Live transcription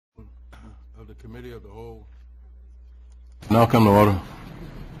the Committee of the Whole. Now come to order.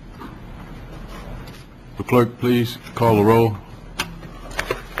 The clerk, please call the roll.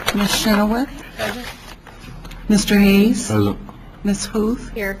 Ms. Shenoweth? Present. Mr. Hayes? Present. Ms.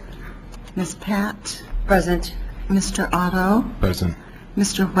 Huth? Here. Ms. Pat? Present. Mr. Otto? Present.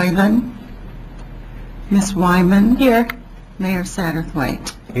 Mr. Whalen? Ms. Wyman? Here. Mayor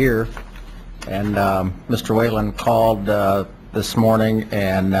Satterthwaite? Here, and Mr. Whalen called this morning,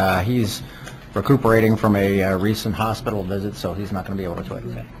 and he's recuperating from a recent hospital visit, so he's not going to be able to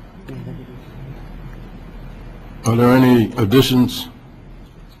attend. Are there any additions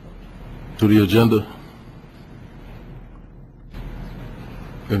to the agenda?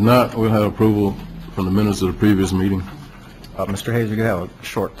 If not, we'll have approval from the minutes of the previous meeting. Mr. Hayes, you can have a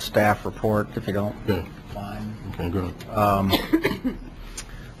short staff report if you don't. Okay. Fine. Okay, good.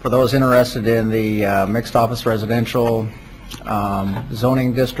 For those interested in the mixed office residential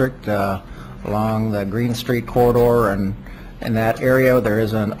zoning district along the Green Street corridor, and in that area there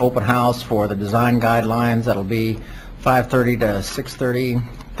is an open house for the design guidelines. That'll be 5:30 to 6:30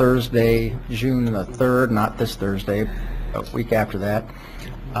 Thursday, June the 3rd, not this Thursday, a week after that.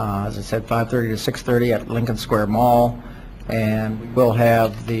 As I said, 5:30 to 6:30 at Lincoln Square Mall, and we'll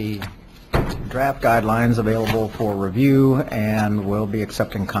have the draft guidelines available for review, and we'll be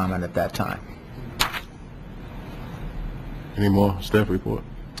accepting comment at that time. Any more staff report?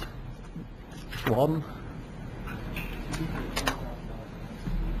 Mr. Walden?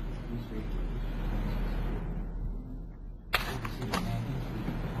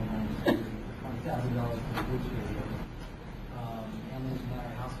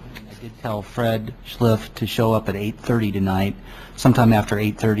 I did tell Fred Schliff to show up at 8:30 tonight, sometime after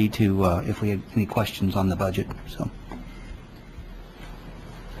 8:30, to if we had any questions on the budget. So.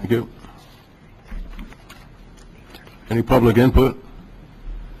 Thank you. Any public input?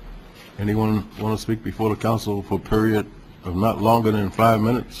 Anyone want to speak before the council for a period of not longer than 5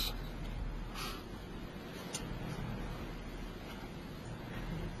 minutes?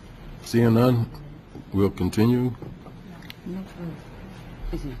 Seeing none, we'll continue.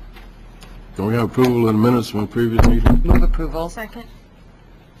 Can we have approval of the minutes from the previous meeting? Move approval. Second.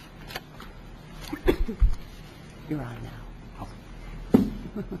 You're on now.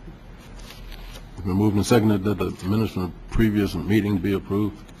 It's been moved and seconded that the minutes from the previous meeting be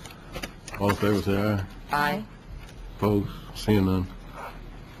approved. All in favor, say aye. Aye. Opposed? Seeing none.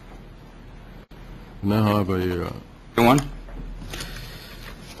 Now have a, Everyone,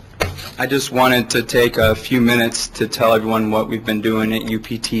 I just wanted to take a few minutes to tell everyone what we've been doing at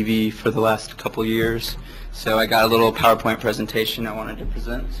UPTV for the last couple years. So I got a little PowerPoint presentation I wanted to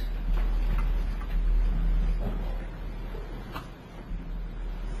present.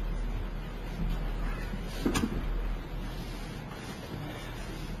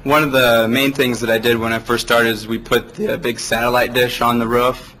 One of the main things that I did when I first started is we put the big satellite dish on the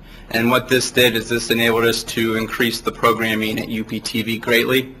roof, and what this did is this enabled us to increase the programming at UPTV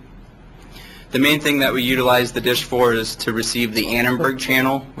greatly. The main thing that we utilize the dish for is to receive the Annenberg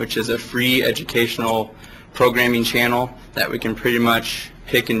channel, which is a free educational programming channel that we can pretty much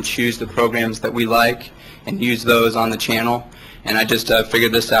pick and choose the programs that we like and use those on the channel. And I just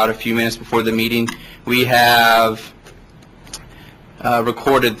figured this out a few minutes before the meeting. We have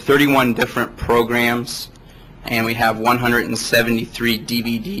recorded 31 different programs, and we have 173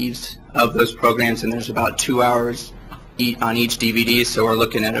 DVDs of those programs, and there's about 2 hours on each DVD, so we're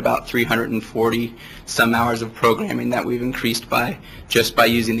looking at about 340 some hours of programming that we've increased by just by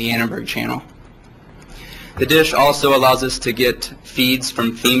using the Annenberg channel. The dish also allows us to get feeds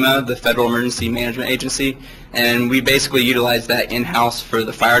from FEMA, the Federal Emergency Management Agency, and we basically utilize that in-house for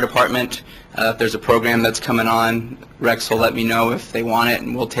the fire department. If there's a program that's coming on, Rex will let me know if they want it,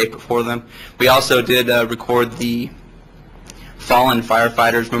 and we'll tape it for them. We also did record the Fallen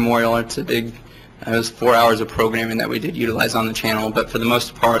Firefighters Memorial. It's a big, it was 4 hours of programming that we did utilize on the channel, but for the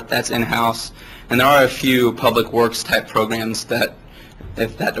most part, that's in-house. And there are a few public works type programs that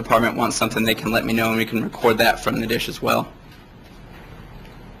if that department wants something, they can let me know, and we can record that from the dish as well.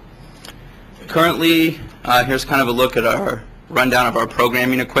 Currently, here's kind of a look at our rundown of our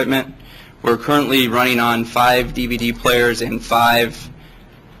programming equipment. We're currently running on 5 DVD players and 5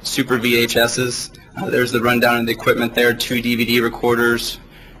 Super VHSs. There's the rundown of the equipment there: 2 DVD recorders,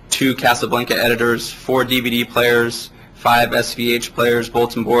 2 Casablanca editors, 4 DVD players, 5 SVH players,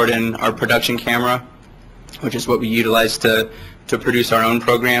 bulletin board, and our production camera, which is what we utilize to produce our own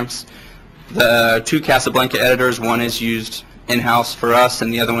programs. The 2 Casablanca editors, one is used in-house for us,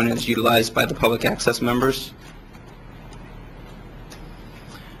 and the other one is utilized by the public access members.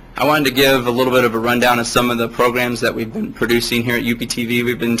 I wanted to give a little bit of a rundown of some of the programs that we've been producing here at UPTV.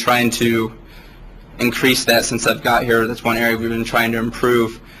 We've been trying to increase that since I've got here. That's one area we've been trying to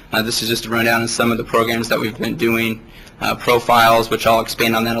improve. This is just a rundown of some of the programs that we've been doing. Profiles, which I'll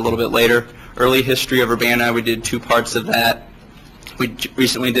expand on that a little bit later. Early history of Urbana, we did 2 parts of that. We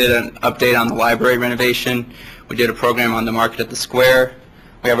recently did an update on the library renovation. We did a program on the market at the square.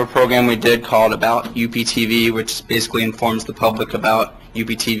 We have a program we did called About UPTV, which basically informs the public about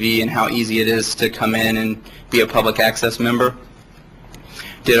UPTV and how easy it is to come in and be a public access member.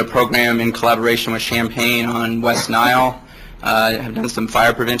 Did a program in collaboration with Champaign on West Nile. Have done some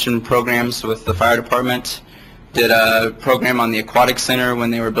fire prevention programs with the fire department. Did a program on the Aquatic Center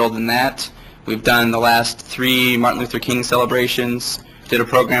when they were building that. We've done the last 3 Martin Luther King celebrations. Did a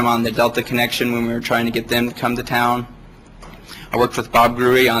program on the Delta Connection when we were trying to get them to come to town. I worked with Bob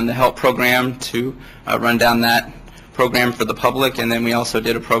Gruey on the HELP program to run down that program for the public, and then we also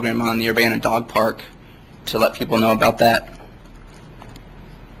did a program on the Urbana Dog Park to let people know about that.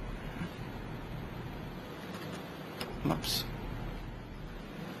 Oops.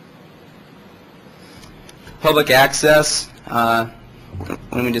 Public access.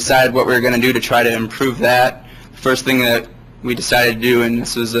 When we decided what we were going to do to try to improve that, the first thing that we decided to do, and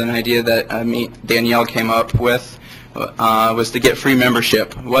this was an idea that Danielle came up with, was to get free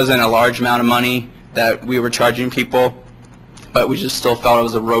membership. It wasn't a large amount of money that we were charging people, but we just still felt it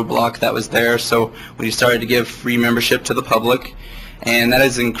was a roadblock that was there, so we started to give free membership to the public, and that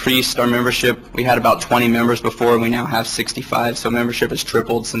has increased our membership. We had about 20 members before, and we now have 65, so membership has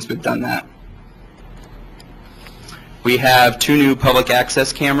tripled since we've done that. We have 2 new public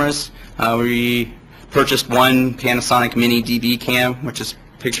access cameras. We purchased one Panasonic Mini DV cam, which is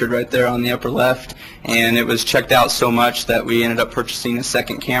pictured right there on the upper left, and it was checked out so much that we ended up purchasing a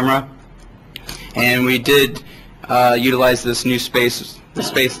second camera. And we did utilize this new space. The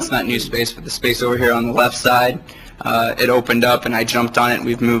space, it's not new space, but the space over here on the left side. It opened up and I jumped on it, and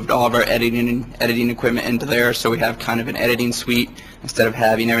we've moved all of our editing equipment into there, so we have kind of an editing suite instead of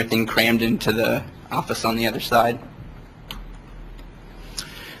having everything crammed into the office on the other side.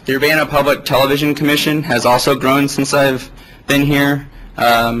 The Urbana Public Television Commission has also grown since I've been here.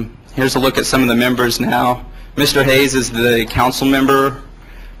 Here's a look at some of the members now. Mr. Hayes is the council member.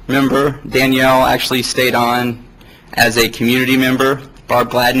 Danielle actually stayed on as a community member.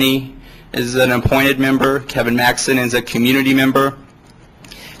 Barb Gladney is an appointed member. Kevin Maxson is a community member.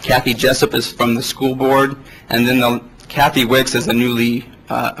 Kathy Jessup is from the school board. And then Kathy Wicks is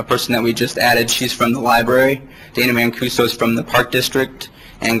a person that we just added. She's from the library. Dana Mancuso is from the Park District.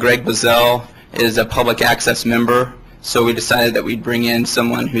 And Greg Bazell is a public access member. So we decided that we'd bring in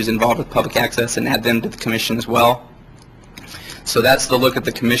someone who's involved with public access and add them to the commission as well. So that's the look at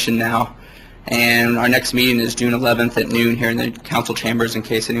the commission now. And our next meeting is June 11th at noon here in the council chambers in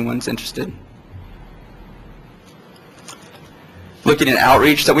case anyone's interested. Looking at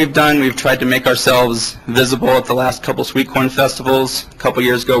outreach that we've done, we've tried to make ourselves visible at the last couple sweet corn festivals. A couple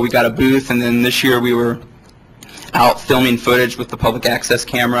years ago we got a booth, and then this year we were out filming footage with the public access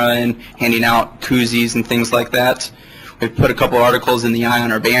camera and handing out koozies and things like that. We've put a couple articles in the Eye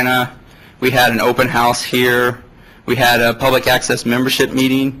on Urbana. We had an open house here. We had a public access membership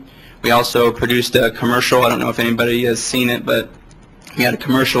meeting. We also produced a commercial. I don't know if anybody has seen it, but we had a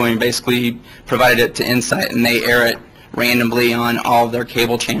commercial and basically provided it to Insight, and they air it randomly on all of their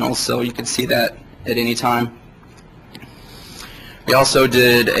cable channels, so you can see that at any time. We also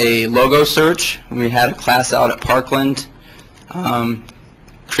did a logo search. We had a class out at Parkland,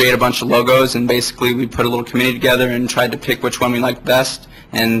 create a bunch of logos, and basically we put a little committee together and tried to pick which one we liked best,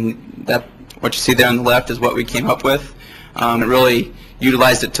 and that what you see there on the left is what we came up with. It really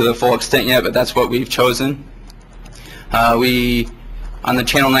utilized it to the full extent yet, but that's what we've chosen. On the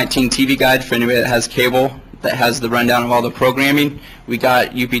Channel 19 TV guide, for anybody that has cable, that has the rundown of all the programming, we got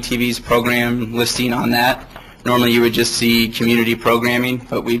UPTV's program listing on that. Normally you would just see community programming,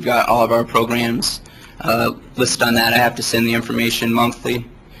 but we've got all of our programs listed on that. I have to send the information monthly.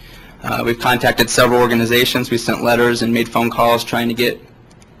 We've contacted several organizations. We sent letters and made phone calls trying to get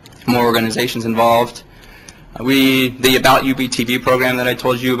more organizations involved. The About UPTV program that I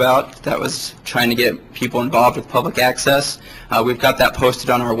told you about, that was trying to get people involved with public access. We've got that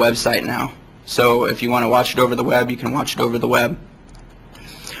posted on our website now. So if you want to watch it over the web, you can watch it over the web.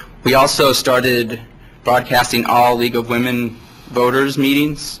 We also started broadcasting all League of Women Voters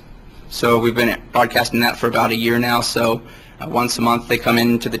meetings. So we've been broadcasting that for about a year now. So once a month they come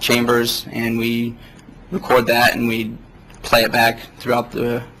into the chambers and we record that and we play it back throughout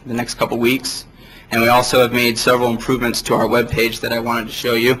the next couple weeks. And we also have made several improvements to our web page that I wanted to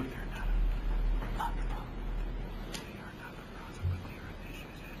show you.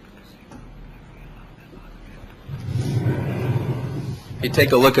 If you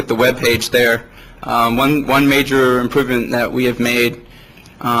take a look at the web page there, one major improvement that we have made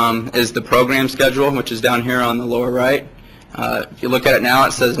is the program schedule, which is down here on the lower right. If you look at it now,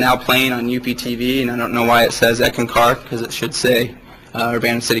 it says now playing on UPTV, and I don't know why it says Eckankar, because it should say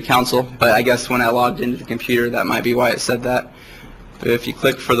Urbana City Council, but I guess when I logged into the computer, that might be why it said that. But if you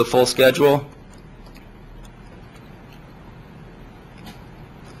click for the full schedule,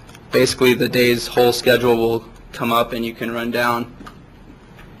 basically the day's whole schedule will come up and you can run down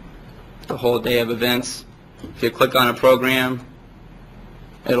the whole day of events. If you click on a program,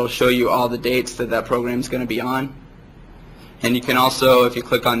 it'll show you all the dates that that program is going to be on. And you can also, if you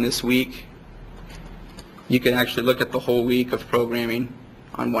click on this week, you can actually look at the whole week of programming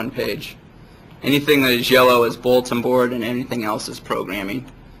on one page. Anything that is yellow is bulletin board, and anything else is programming.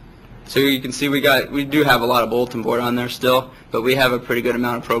 So you can see we do have a lot of bulletin board on there still, but we have a pretty good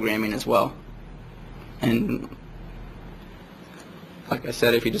amount of programming as well. And like I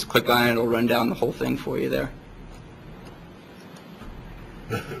said, if you just click on it, it'll run down the whole thing for you there.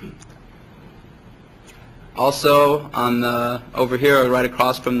 Also, on the over here, right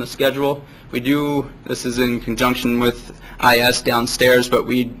across from the schedule, this is in conjunction with IS downstairs, but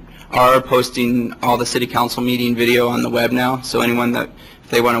we are posting all the city council meeting video on the web now. So anyone that, if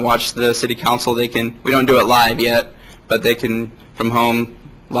they want to watch the city council, they can. We don't do it live yet, but they can from home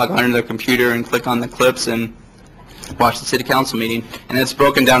log onto their computer and click on the clips and watch the city council meeting. And it's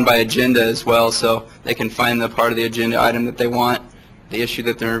broken down by agenda as well, so they can find the part of the agenda item that they want, the issue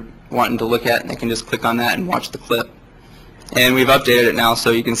that they're wanting to look at, and they can just click on that and watch the clip. And we've updated it now,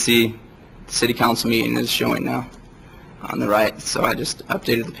 so you can see the city council meeting is showing now on the right, so I just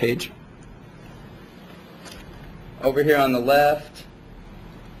updated the page. Over here on the left,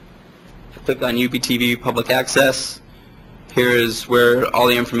 click on UPTV Public Access. Here is where all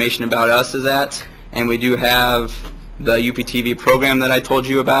the information about us is at, and we do have the UPTV program that I told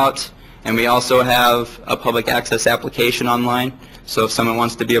you about, and we also have a public access application online. So if someone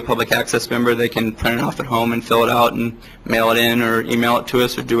wants to be a public access member, they can print it off at home and fill it out and mail it in or email it to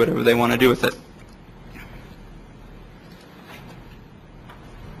us or do whatever they want to do with it.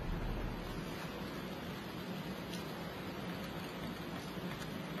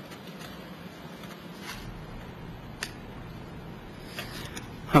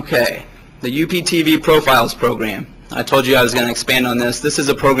 Okay, the UPTV Profiles program. I told you I was going to expand on this. This is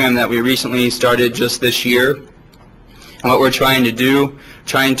a program that we recently started just this year. And what we're trying to do,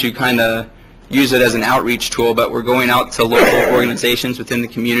 trying to kind of use it as an outreach tool, but we're going out to local organizations within the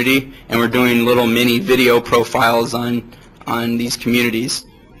community, and we're doing little mini video profiles on these communities,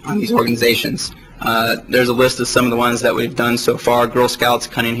 on these organizations. There's a list of some of the ones that we've done so far: Girl Scouts,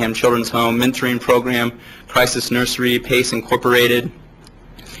 Cunningham Children's Home, Mentoring Program, Crisis Nursery, PACE Incorporated,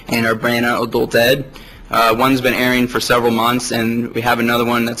 and Urbana Adult Ed. One's been airing for several months, and we have another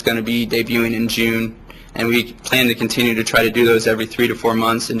one that's going to be debuting in June. And we plan to continue to try to do those every 3 to 4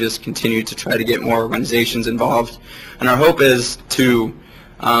 months and just continue to try to get more organizations involved. And our hope is to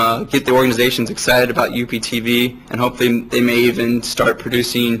get the organizations excited about UPTV, and hopefully they may even start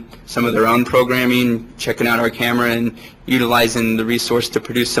producing some of their own programming, checking out our camera and utilizing the resource to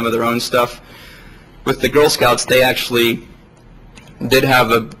produce some of their own stuff. With the Girl Scouts, they actually did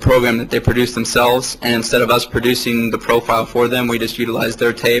have a program that they produced themselves, and instead of us producing the profile for them, we just utilized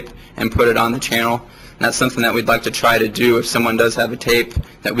their tape and put it on the channel. And that's something that we'd like to try to do. If someone does have a tape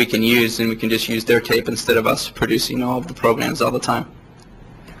that we can use, then we can just use their tape instead of us producing all of the programs all the time.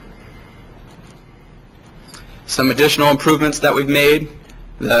 Some additional improvements that we've made.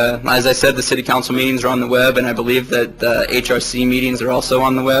 As I said, the city council meetings are on the web, and I believe that the HRC meetings are also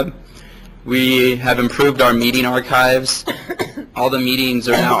on the web. We have improved our meeting archives. All the meetings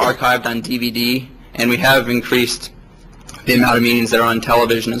are now archived on DVD, and we have increased the amount of meetings that are on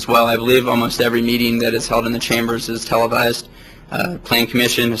television as well. I believe almost every meeting that is held in the chambers is televised. Plan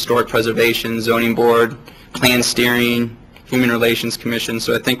Commission, Historic Preservation, Zoning Board, Plan Steering, Human Relations Commission.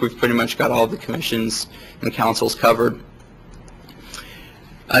 So I think we've pretty much got all the commissions and councils covered.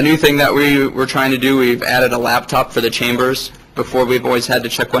 A new thing that we're trying to do, we've added a laptop for the chambers. Before, we've always had to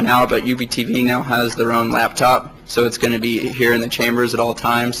check one out, but UPTV now has their own laptop, so it's going to be here in the chambers at all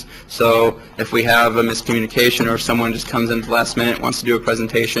times. So if we have a miscommunication or if someone just comes in at the last minute and wants to do a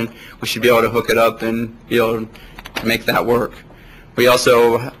presentation, we should be able to hook it up and be able to make that work. We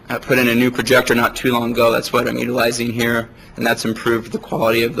also put in a new projector not too long ago. That's what I'm utilizing here, and that's improved the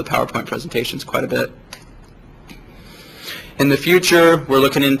quality of the PowerPoint presentations quite a bit. In the future, we're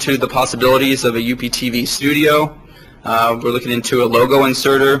looking into the possibilities of a UPTV studio. We're looking into a logo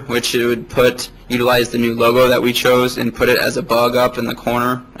inserter, which it would utilize the new logo that we chose and put it as a bug up in the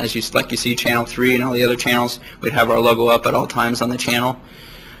corner. Like you see Channel 3 and all the other channels, we'd have our logo up at all times on the channel.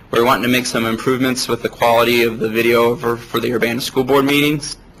 We're wanting to make some improvements with the quality of the video for the Urbana School Board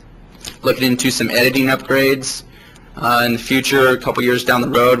meetings. Looking into some editing upgrades. In the future, a couple years down the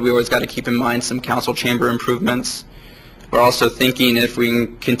road, we always got to keep in mind some council chamber improvements. We're also thinking if we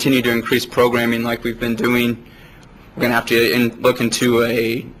can continue to increase programming like we've been doing, we're going to have to look into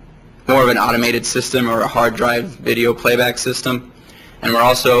more of an automated system or a hard drive video playback system. And we're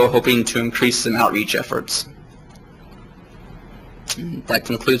also hoping to increase some outreach efforts. And that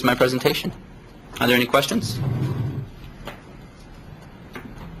concludes my presentation. Are there any questions?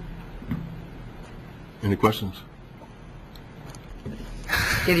 Any questions?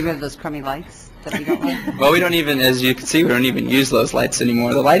 Getting rid of those crummy lights that we don't like. Well, we don't even, as you can see, we don't even use those lights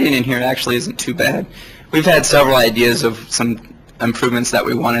anymore. The lighting in here actually isn't too bad. We've had several ideas of some improvements that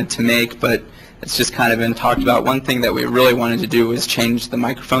we wanted to make, but it's just kind of been talked about. One thing that we really wanted to do was change the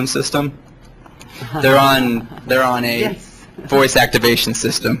microphone system. They're on a Yes. voice activation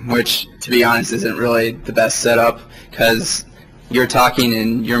system, which, to be honest, isn't really the best setup because you're talking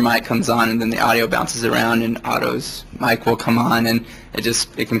and your mic comes on and then the audio bounces around and Otto's mic will come on and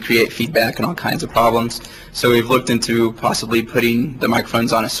it can create feedback and all kinds of problems. So we've looked into possibly putting the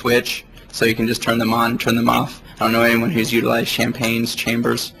microphones on a switch so you can just turn them on and turn them off. I don't know anyone who's utilized Champagne's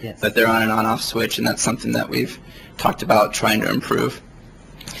chambers, Yes. but they're on an on-off switch, and that's something that we've talked about trying to improve.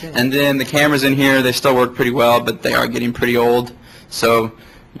 And then the cameras in here, they still work pretty well, but they are getting pretty old. So,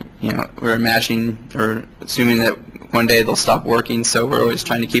 we're imagining or assuming that one day they'll stop working. So we're always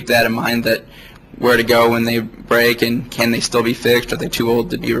trying to keep that in mind, that where to go when they break and can they still be fixed? Are they too old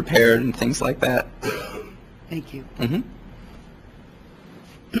to be repaired and things like that? Thank you. Mm-hmm.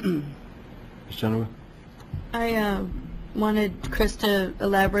 Ms. Chenoweth? I wanted Chris to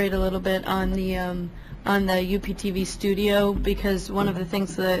elaborate a little bit on the UPTV studio, because one of the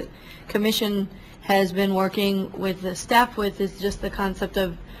things the commission has been working with the staff with is just the concept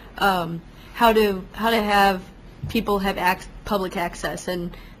of how to have people have public access,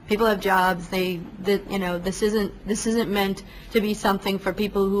 and people have jobs. This isn't meant to be something for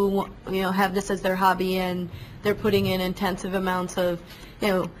people who have this as their hobby and they're putting in intensive amounts of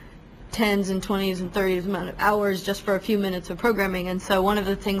tens and 20s and 30s amount of hours just for a few minutes of programming. And so one of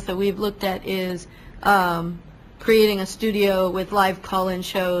the things that we've looked at is creating a studio with live call-in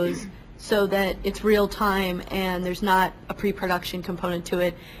shows so that it's real time and there's not a pre-production component to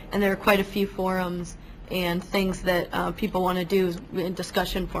it. And there are quite a few forums and things that people want to do in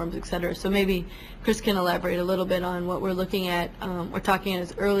discussion forums, et cetera. So maybe Chris can elaborate a little bit on what we're looking at. We're talking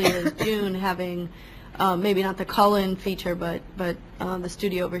as early as June, having maybe not the call-in feature, but the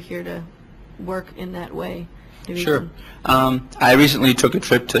studio over here to work in that way. Maybe Sure. I recently took a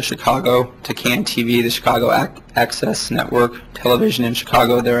trip to Chicago to CAN TV, the Chicago Access Network television in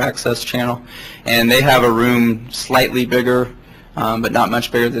Chicago, their access channel, and they have a room slightly bigger, but not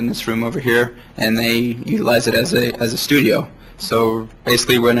much bigger than this room over here, and they utilize it as a studio. So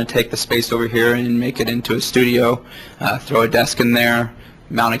basically, we're going to take the space over here and make it into a studio, throw a desk in there,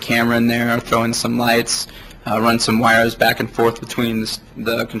 mount a camera in there, throw in some lights, run some wires back and forth between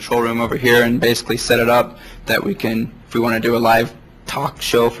the control room over here, and basically set it up that we can, if we want to do a live talk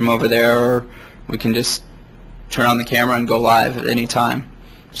show from over there, or we can just turn on the camera and go live at any time.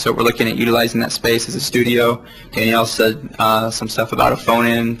 So we're looking at utilizing that space as a studio. Danielle said some stuff about a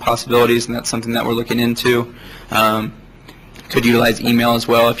phone-in possibilities, and that's something that we're looking into. Could utilize email as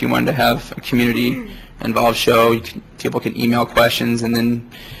well if you wanted to have a community-involved show. People can email questions, and then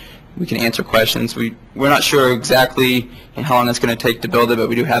we can answer questions. We're not sure exactly how long it's going to take to build it, but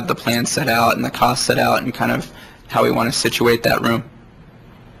we do have the plan set out and the cost set out and kind of how we want to situate that room.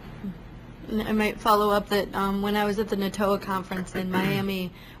 I might follow up that when I was at the NATOA conference in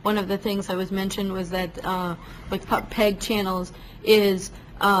Miami, one of the things I was mentioned was that with PEG channels is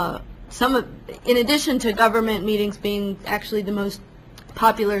in addition to government meetings being actually the most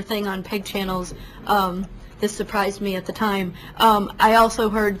popular thing on PEG channels, this surprised me at the time. I also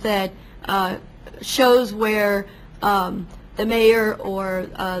heard that shows where the mayor or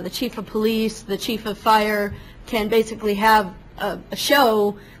the chief of police, the chief of fire can basically have a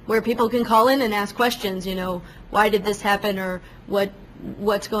show where people can call in and ask questions, why did this happen, or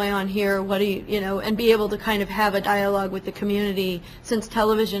what's going on here, what do you, and be able to kind of have a dialogue with the community, since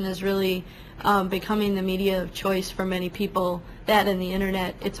television is really becoming the media of choice for many people, that and the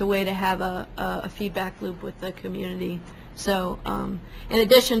internet. It's a way to have a feedback loop with the community So in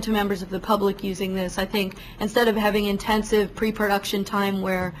addition to members of the public using this, I think instead of having intensive pre-production time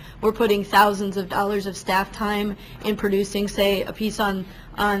where we're putting thousands of dollars of staff time in producing, say, a piece on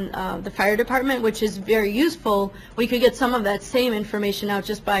the fire department, which is very useful, we could get some of that same information out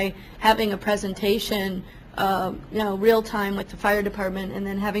just by having a presentation, real time with the fire department, and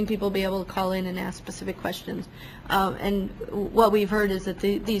then having people be able to call in and ask specific questions. And what we've heard is that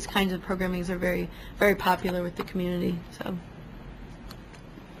these kinds of programmings are very, very popular with the community. So,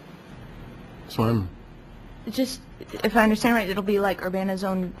 Simon? Just, if I understand right, it'll be like Urbana's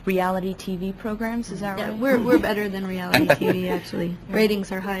own reality TV programs, is that yeah, right? we're better than reality TV actually.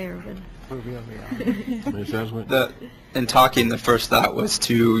 Ratings are higher. But Mayor Satterthwaite? In talking, the first thought was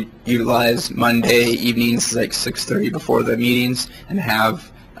to utilize Monday evenings, like 6:30 before the meetings, and have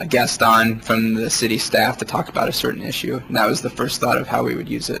a guest on from the city staff to talk about a certain issue. And that was the first thought of how we would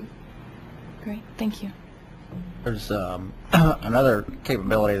use it. Great, thank you. There's another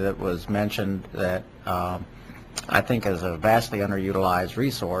capability that was mentioned that I think is a vastly underutilized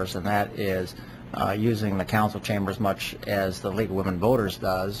resource, and that is using the council chambers much as the League of Women Voters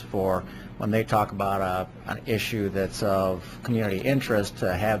does for when they talk about an issue that's of community interest,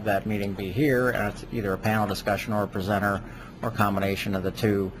 to have that meeting be here, and it's either a panel discussion or a presenter or a combination of the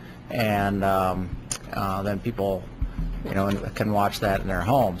two, and then people can watch that in their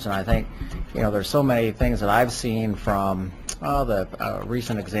homes. And I think there's so many things that I've seen from the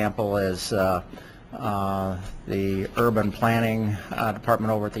recent example is the urban planning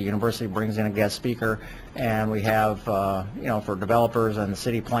department over at the university brings in a guest speaker, and we have for developers and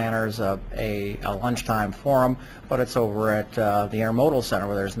city planners a lunchtime forum, but it's over at the intermodal center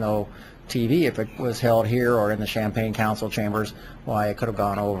where there's no TV. If it was held here or in the Champaign Council chambers, why, it could have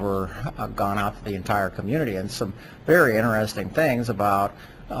gone out to the entire community, and some very interesting things about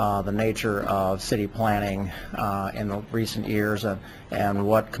the nature of city planning in the recent years and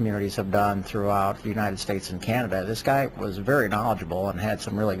what communities have done throughout the United States and Canada. This guy was very knowledgeable and had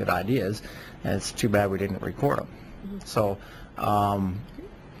some really good ideas, and it's too bad we didn't record them. So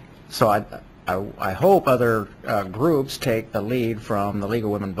I hope other groups take the lead from the League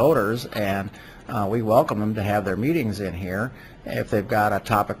of Women Voters, and we welcome them to have their meetings in here if they've got a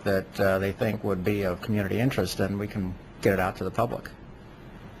topic that they think would be of community interest, and we can get it out to the public.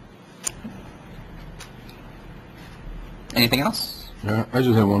 Anything else? Yeah, I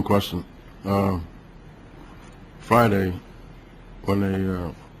just have one question. Friday, when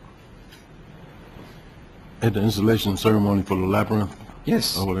they had the installation ceremony for the labyrinth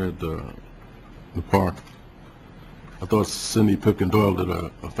Yes. over there at the park, I thought Cindy Pipkin-Doyle did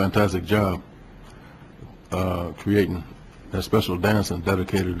a fantastic job creating that special dance and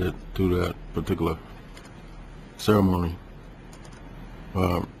dedicated it to that particular ceremony.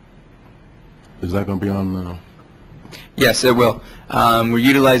 Is that going to be on? Yes, it will. We're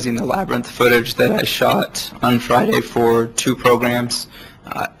utilizing the labyrinth footage that I shot on Friday for 2 programs.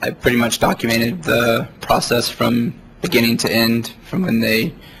 I pretty much documented the process from beginning to end, from when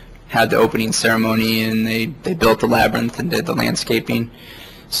they had the opening ceremony and they built the labyrinth and did the landscaping.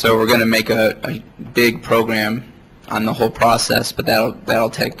 So we're going to make a big program on the whole process, but that'll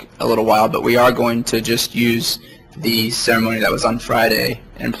take a little while. But we are going to just use the ceremony that was on Friday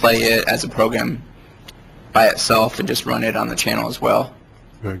and play it as a program by itself and just run it on the channel as well.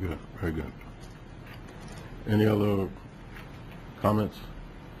 Very good, very good. Any other comments?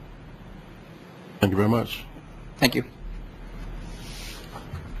 Thank you very much. Thank you.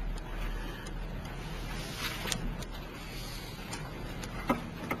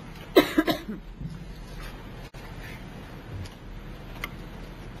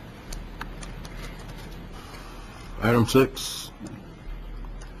 Item 6,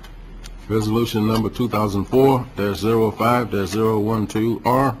 resolution number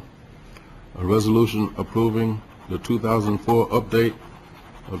 2004-05-012R, a resolution approving the 2004 update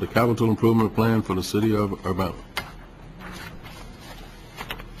of the capital improvement plan for the city of Urbana.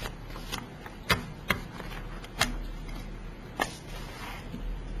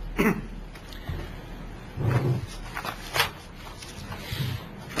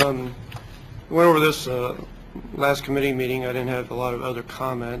 Went over this last committee meeting. I didn't have a lot of other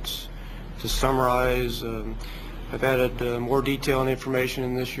comments. To summarize, I've added more detail and information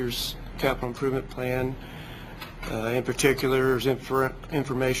in this year's capital improvement plan. In particular, there's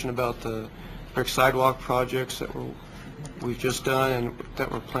information about the brick sidewalk projects that we've just done and that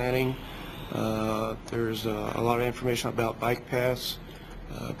we're planning. There's a lot of information about bike paths.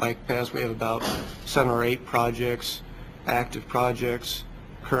 We have about 7 or 8 projects, active projects,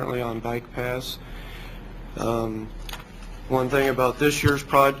 currently on bike paths. One thing about this year's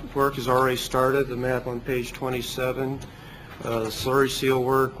project work has already started. The map on page 27 The slurry seal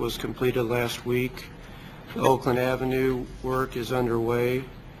work was completed last week. The Oakland Avenue work is underway.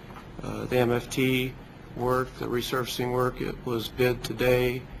 The MFT work, the resurfacing work, it was bid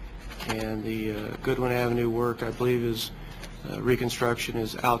today. And the Goodwin Avenue work, I believe, is reconstruction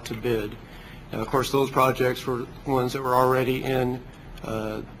is out to bid. Now, of course, those projects were ones that were already in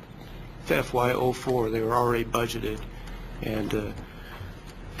FY04. They were already budgeted. And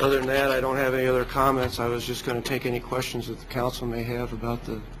other than that, I don't have any other comments. I was just going to take any questions that the council may have about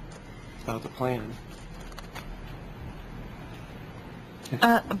the plan.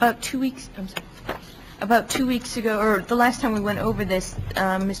 About 2 weeks, I'm sorry. About 2 weeks ago, or the last time we went over this,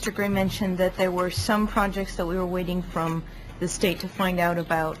 Mr. Gray mentioned that there were some projects that we were waiting from the state to find out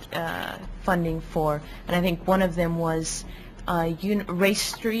about funding for, and I think one of them was Race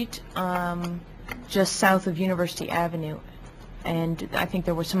Street, just south of University Avenue, and I think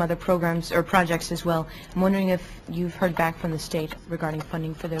there were some other programs or projects as well. I'm wondering if you've heard back from the state regarding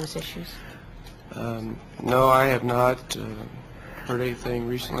funding for those issues. No, I have not heard anything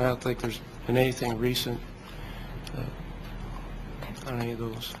recently. I don't think there's been anything recent on any of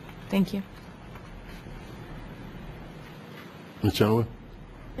those. Thank you. Ms. Chenoweth?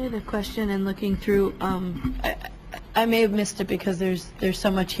 I had a question, and looking through, I may have missed it because there's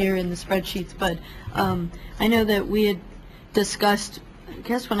so much here in the spreadsheets, but I know that we had discussed, I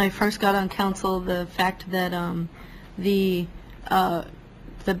guess when I first got on council, the fact that the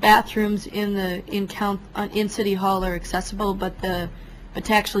bathrooms in City Hall are accessible, but to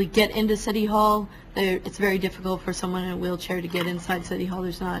actually get into City Hall, it's very difficult for someone in a wheelchair to get inside City Hall.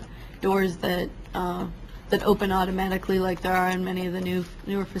 There's not doors that open automatically like there are in many of the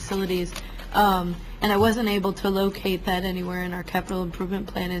newer facilities. And I wasn't able to locate that anywhere in our capital improvement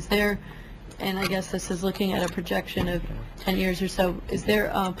plan. Is there, and I guess this is looking at a projection of 10 years or so, is there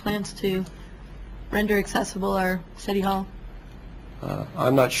plans to render accessible our City Hall?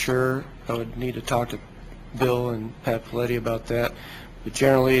 I'm not sure. I would need to talk to Bill and Pat Paletti about that. But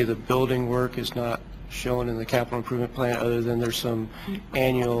generally, the building work is not shown in the capital improvement plan, other than there's some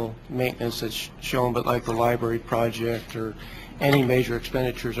annual maintenance that's shown, but like the library project or any major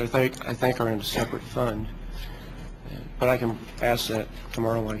expenditures, I think are in a separate fund. But I can ask that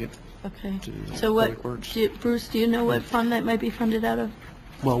tomorrow when I get Okay. to So Public Works. Bruce, do you know what fund that might be funded out of?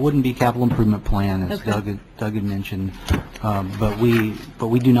 Well, it wouldn't be capital improvement plan, as Okay. Doug had mentioned, but we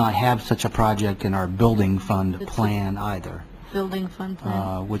do not have such a project in our building fund plan either, Building fund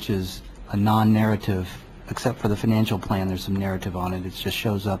plan? which is a non-narrative, except for the financial plan. There's some narrative on it. It just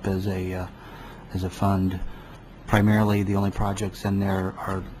shows up as a fund. Primarily, the only projects in there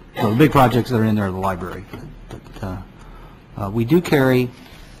are, well, the big projects that are in there are the library. But we do carry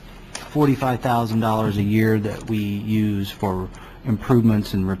 $45,000 a year that we use for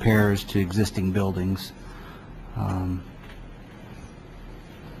improvements and repairs to existing buildings. I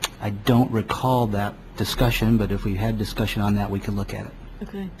don't recall that discussion, but if we had discussion on that, we could look at it.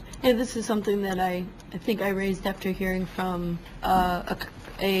 Okay. Yeah, this is something that I think I raised after hearing from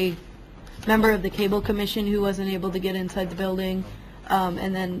a member of the Cable Commission who wasn't able to get inside the building.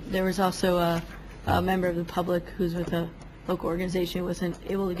 And then there was also a member of the public who's with a local organization who wasn't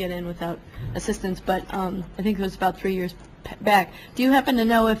able to get in without assistance. But I think it was about 3 years back. Do you happen to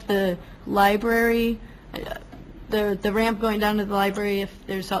know if the library, the ramp going down to the library, if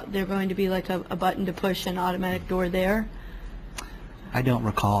there's going to be like a button to push an automatic door there? I don't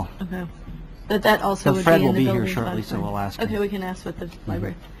recall. Okay. That also So would Fred be in will the be building here shortly, fund so plan. we'll ask him. Okay, we can ask with the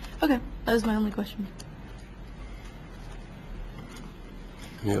library. Okay, that was my only question.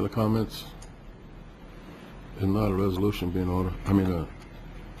 Any other comments? If not, a resolution be in order. I mean,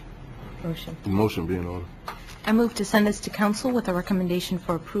 Motion. a motion be in order. I move to send this to council with a recommendation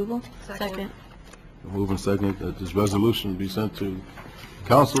for approval. Second. Moving second that this resolution be sent to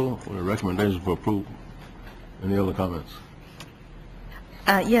council with a recommendation for approval. Any other comments?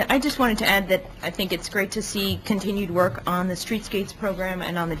 Yeah, I just wanted to add that I think it's great to see continued work on the Streetscapes program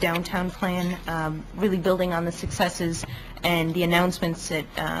and on the downtown plan, really building on the successes and the announcements that,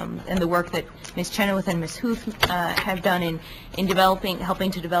 and the work that Ms. Chenoweth and Ms. Huth have done in developing,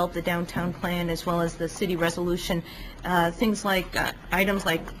 helping to develop the downtown plan, as well as the city resolution. Things like, items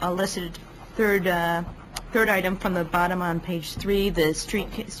like listed third item from the bottom on page 3, the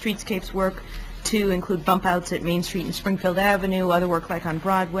streetscapes work to include bump outs at Main Street and Springfield Avenue, other work like on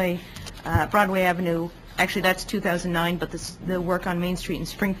Broadway Avenue. Actually, that's 2009, but the work on Main Street and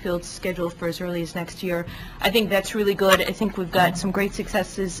Springfield is scheduled for as early as next year. I think that's really good. I think we've got some great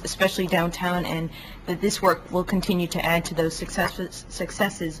successes, especially downtown, and that this work will continue to add to those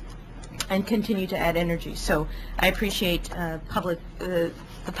successes and continue to add energy. So I appreciate the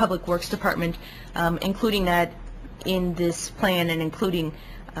Public Works Department including that in this plan and including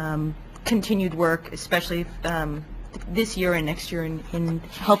continued work, especially this year and next year in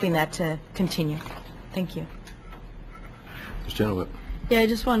helping that to continue. Thank you. Ms. Chenoweth. Yeah, I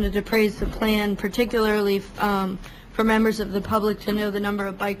just wanted to praise the plan, particularly for members of the public to know the number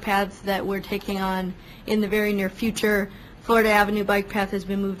of bike paths that we're taking on in the very near future. Florida Avenue bike path has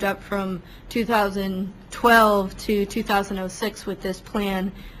been moved up from 2012 to 2006 with this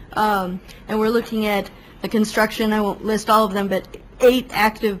plan. And we're looking at the construction, I won't list all of them, but 8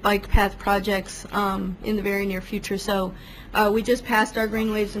 active bike path projects in the very near future. So we just passed our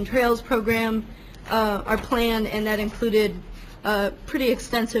Greenways and Trails program, our plan, and that included a pretty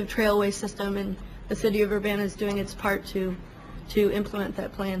extensive trailway system, and the city of Urbana is doing its part to implement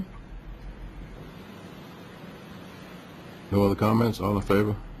that plan. No other comments? All in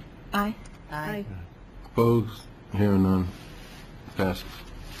favor? Aye. Aye. Opposed? Hearing none. Passes.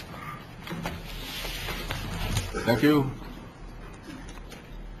 Thank you.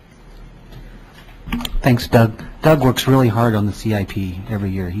 Thanks, Doug. Doug works really hard on the CIP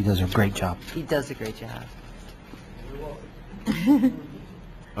every year. He does a great job. He does a great job.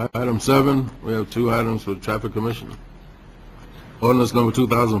 Item 7, we have 2 items for Traffic Commission. Ordinance number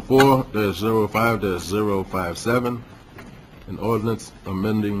 2004-05-057, an ordinance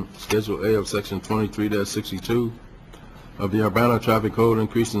amending Schedule A of Section 23-62 of the Urbana Traffic Code,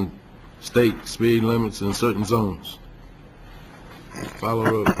 increasing state speed limits in certain zones. Follow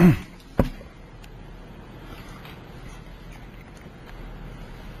road.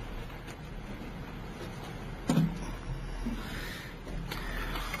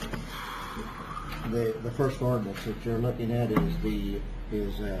 The first ordinance that you're looking at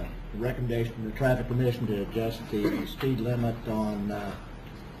is a recommendation from the Traffic Commission to adjust the speed limit on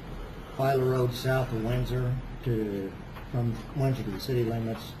Filer Road south of Windsor from Windsor to the city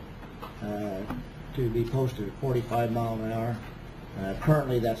limits to be posted at 45 miles an hour.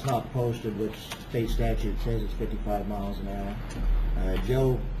 Currently that's not posted, which state statute says it's 55 miles an hour.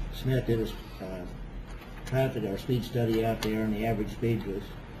 Joe Smith did a traffic or speed study out there, and the average speed was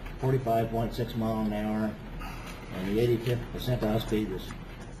 45.6 miles an hour, and the 85th percentile speed was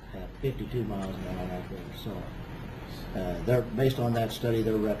 52 miles an hour out there. So they're based on that study,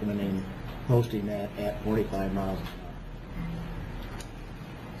 they're recommending posting that at 45 miles an hour.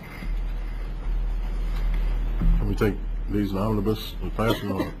 Can we take these in omnibus and pass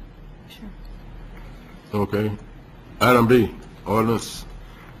them on? Sure. Okay. Item B, ordinance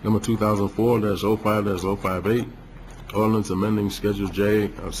number 2004-05-058, ordinance amending Schedule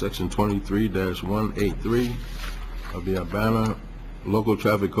J of Section 23-183 of the Urbana Local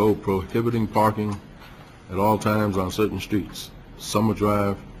Traffic Code, prohibiting parking at all times on certain streets. Summer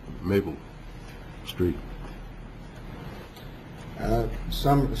Drive, Maple Street.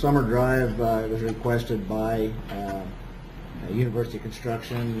 Summer Drive was requested by University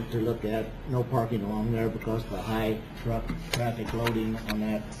Construction to look at no parking along there because of the high truck traffic loading on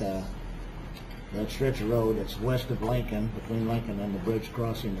that stretch of road that's west of Lincoln, between Lincoln and the bridge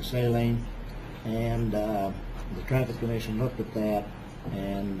crossing the Saline. And the Traffic Commission looked at that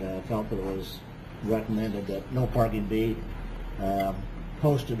and felt that it was recommended that no parking be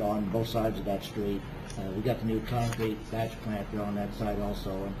posted on both sides of that street. We got the new concrete batch plant there on that side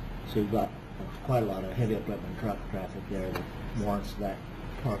also, and so we've got quite a lot of heavy equipment truck traffic there that warrants that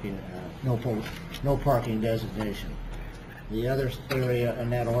parking, no parking designation. The other area in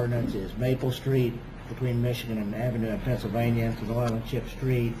that ordinance is Maple Street between Michigan and Avenue in Pennsylvania into the Oil and Chip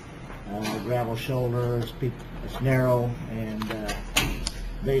Street. Gravel shoulders, it's narrow, and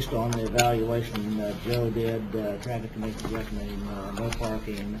based on the evaluation Joe did, Traffic Commission recommending no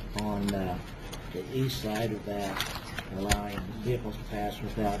parking on the east side of that, allowing vehicles to pass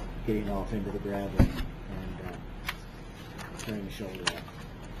without getting off into the gravel and turning the shoulder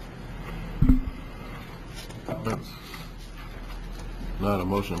up. Not a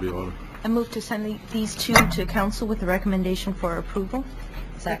motion be ordered. I move to send these two to council with a recommendation for approval.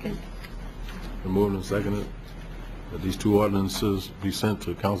 Second. Been moved and seconded that these 2 ordinances be sent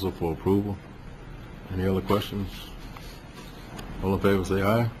to council for approval. Any other questions? All in favor say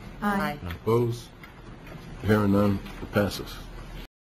aye. Aye. Opposed? Hearing none, it passes.